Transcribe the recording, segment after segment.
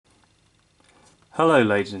Hello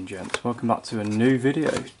ladies and gents, welcome back to a new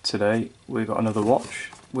video. Today we've got another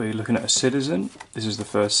watch. We're looking at a Citizen. This is the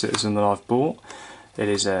first Citizen that I've bought. It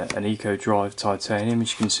is an Eco Drive titanium,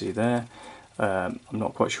 as you can see there. I'm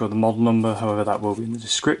not quite sure the model number, however that will be in the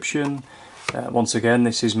description. Once again,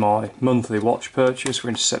 this is my monthly watch purchase. We're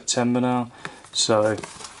into September now, so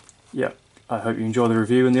yeah, I hope you enjoy the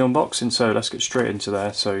review and the unboxing. So let's get straight into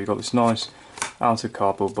there. So you've got this nice outer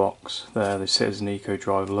cardboard box there, the Citizen Eco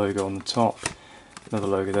Drive logo on the top. Another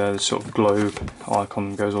logo there, the sort of globe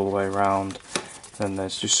icon goes all the way around. Then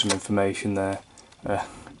there's just some information there.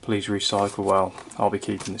 Please recycle. Well, I'll be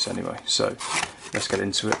keeping this anyway, so let's get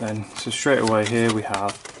into it then. So straight away here we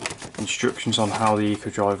have instructions on how the Eco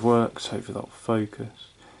Drive works. Hopefully that'll focus.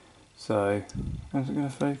 So, is it going to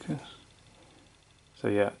focus? So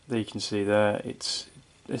yeah, there you can see there, it's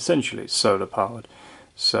essentially solar powered.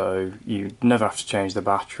 So you never have to change the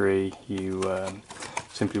battery, you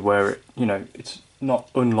simply wear it. You know, it's not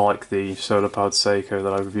unlike the solar powered Seiko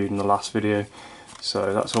that I reviewed in the last video,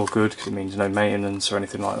 so that's all good because it means no maintenance or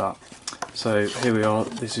anything like that. So here we are,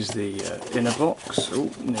 this is the inner box.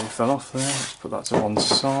 Oh, nearly fell off there, let's put that to one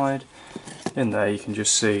side. In there you can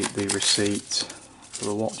just see the receipt for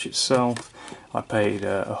the watch itself. I paid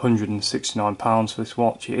 £169 for this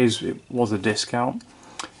watch. It was a discount.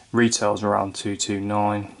 Retails around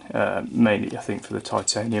 £229, mainly I think for the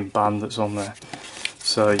titanium band that's on there.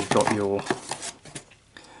 So you've got your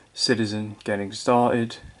Citizen getting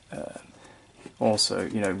started. Also,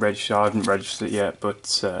 you know, register. I haven't registered it yet,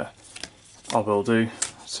 but I will do.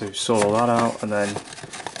 So sort all that out, and then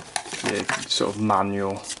the sort of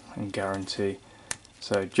manual and guarantee.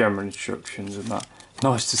 So general instructions and that.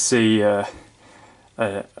 Nice to see a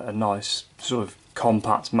nice sort of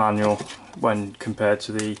compact manual when compared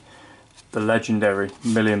to the legendary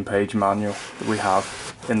million-page manual that we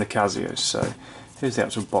have in the Casios. So here's the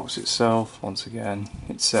actual box itself. Once again,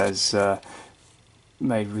 it says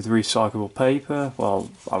made with recyclable paper. Well,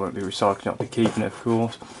 I won't be recycling it, I'll be keeping it, of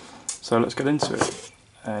course. So let's get into it.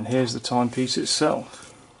 And here's the timepiece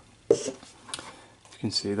itself. As you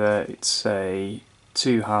can see there, it's a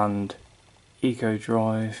two-hand Eco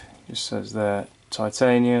Drive. It just says there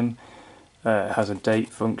titanium. It has a date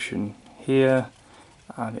function here,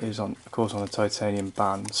 and it is on, of course, on a titanium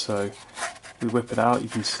band. So if we whip it out, you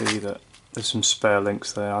can see that there's some spare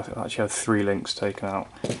links there. I actually have 3 links taken out,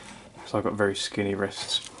 so I've got very skinny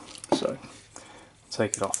wrists. So I'll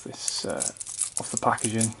take it off this off the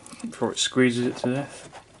packaging before it squeezes it to death.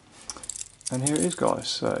 And here it is, guys.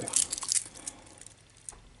 So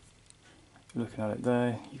looking at it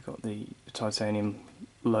there, you've got the titanium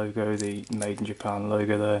logo, the Made in Japan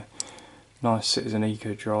logo there. Nice Citizen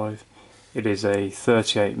Eco Drive. It is a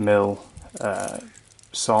 38mm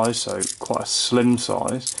size, so quite a slim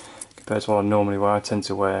size compared to what I normally wear. I tend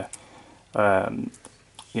to wear,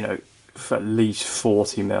 you know, at least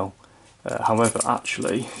 40mm. However,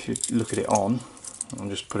 actually, if you look at it on, I'll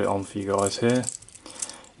just put it on for you guys here.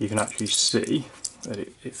 You can actually see that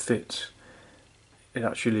it fits. It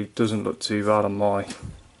actually doesn't look too bad on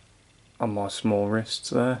my small wrists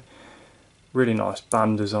there. Really nice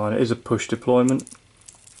band design. It is a push deployment.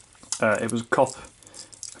 It was a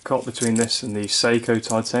cop between this and the Seiko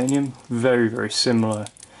titanium. Very, very similar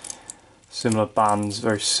bands,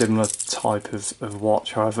 very similar type of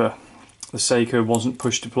watch. However, the Seiko wasn't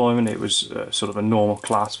push deployment. It was sort of a normal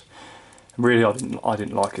clasp. Really, I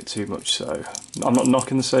didn't like it too much. So I'm not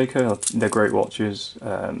knocking the Seiko. They're great watches.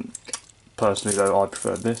 Personally, though, I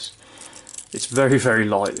preferred this. It's very, very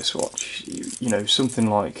light, this watch. You know, something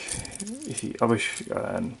like, I wish,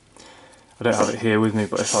 I don't have it here with me,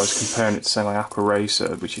 but if I was comparing it to something like Aqua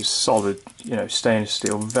Racer, which is solid, you know, stainless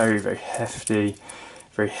steel, very, very hefty,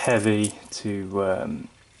 very heavy to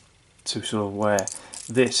sort of wear.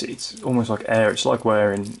 This, it's almost like air. It's like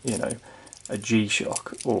wearing, you know, a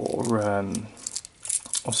G-Shock or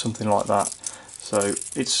something like that. So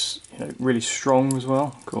it's, you know, really strong as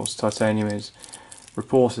well. Of course, titanium is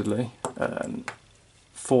reportedly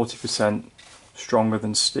 40% stronger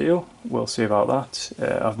than steel. We'll see about that.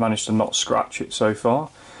 I've managed to not scratch it so far,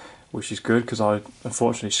 which is good because I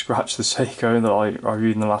unfortunately scratched the Seiko that I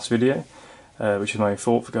reviewed in the last video, which is my own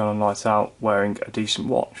fault for going on night out wearing a decent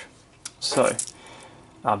watch. So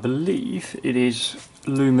I believe it is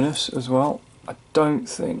luminous as well. I don't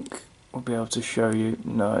think I'll be able to show you.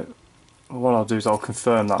 No. What I'll do is I'll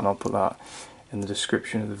confirm that and I'll put that in the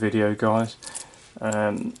description of the video, guys.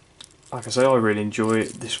 Like I say, I really enjoy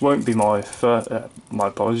it. This won't be my first, my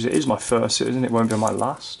apologies, it is my first Citizen, it won't be my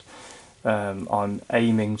last. I'm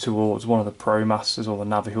aiming towards one of the Pro Masters or the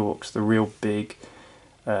Navihawks, the real big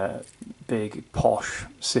posh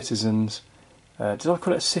Citizens. Did I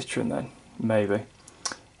call it a Citroen then? maybe.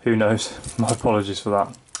 Who knows? My apologies for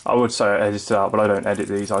that. I would say I edit it out, but I don't edit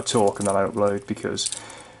these. I talk and then I upload because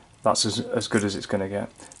that's as good as it's going to get.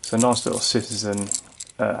 So nice little Citizen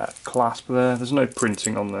clasp there. There's no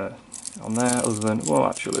printing on there other than, well,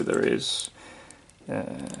 actually there is.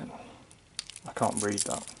 I can't read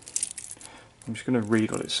that. I'm just going to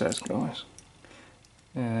read what it says, guys.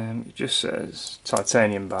 It just says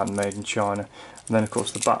titanium band made in China, and then of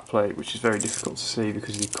course the back plate, which is very difficult to see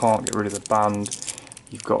because you can't get rid of the band.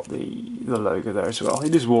 You've got the logo there as well.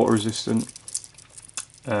 It is water resistant.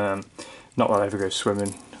 Not that I ever go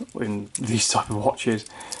swimming in these type of watches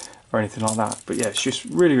or anything like that, but yeah, it's just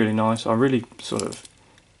really, really nice. I really sort of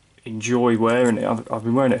enjoy wearing it. I've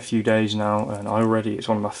been wearing it a few days now, and it's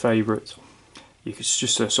one of my favourites. It's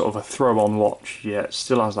just a sort of a throw-on watch. Yeah, it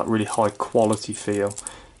still has that really high quality feel,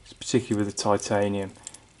 particularly with the titanium.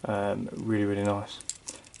 Really, really nice.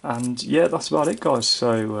 And yeah, that's about it, guys.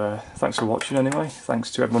 So thanks for watching anyway. Thanks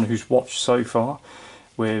to everyone who's watched so far.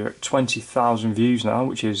 We're at 20,000 views now,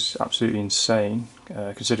 which is absolutely insane,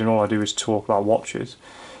 considering all I do is talk about watches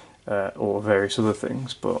or various other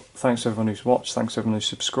things. But thanks to everyone who's watched, thanks to everyone who's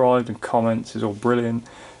subscribed and comments. It's all brilliant.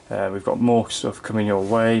 We've got more stuff coming your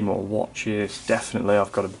way, more watches. Definitely,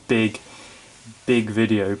 I've got a big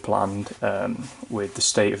video planned with the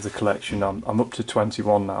state of the collection. I'm up to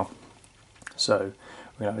 21 now, so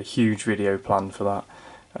we have a huge video planned for that.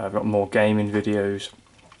 I've got more gaming videos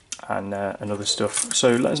and other stuff.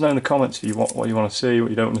 So let us know in the comments if you what you want to see, what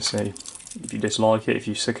you don't want to see. If you dislike it, if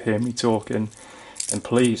you're sick of hearing me talking, then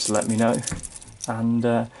please let me know. And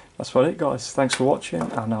that's about it, guys. Thanks for watching,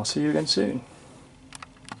 and I'll see you again soon.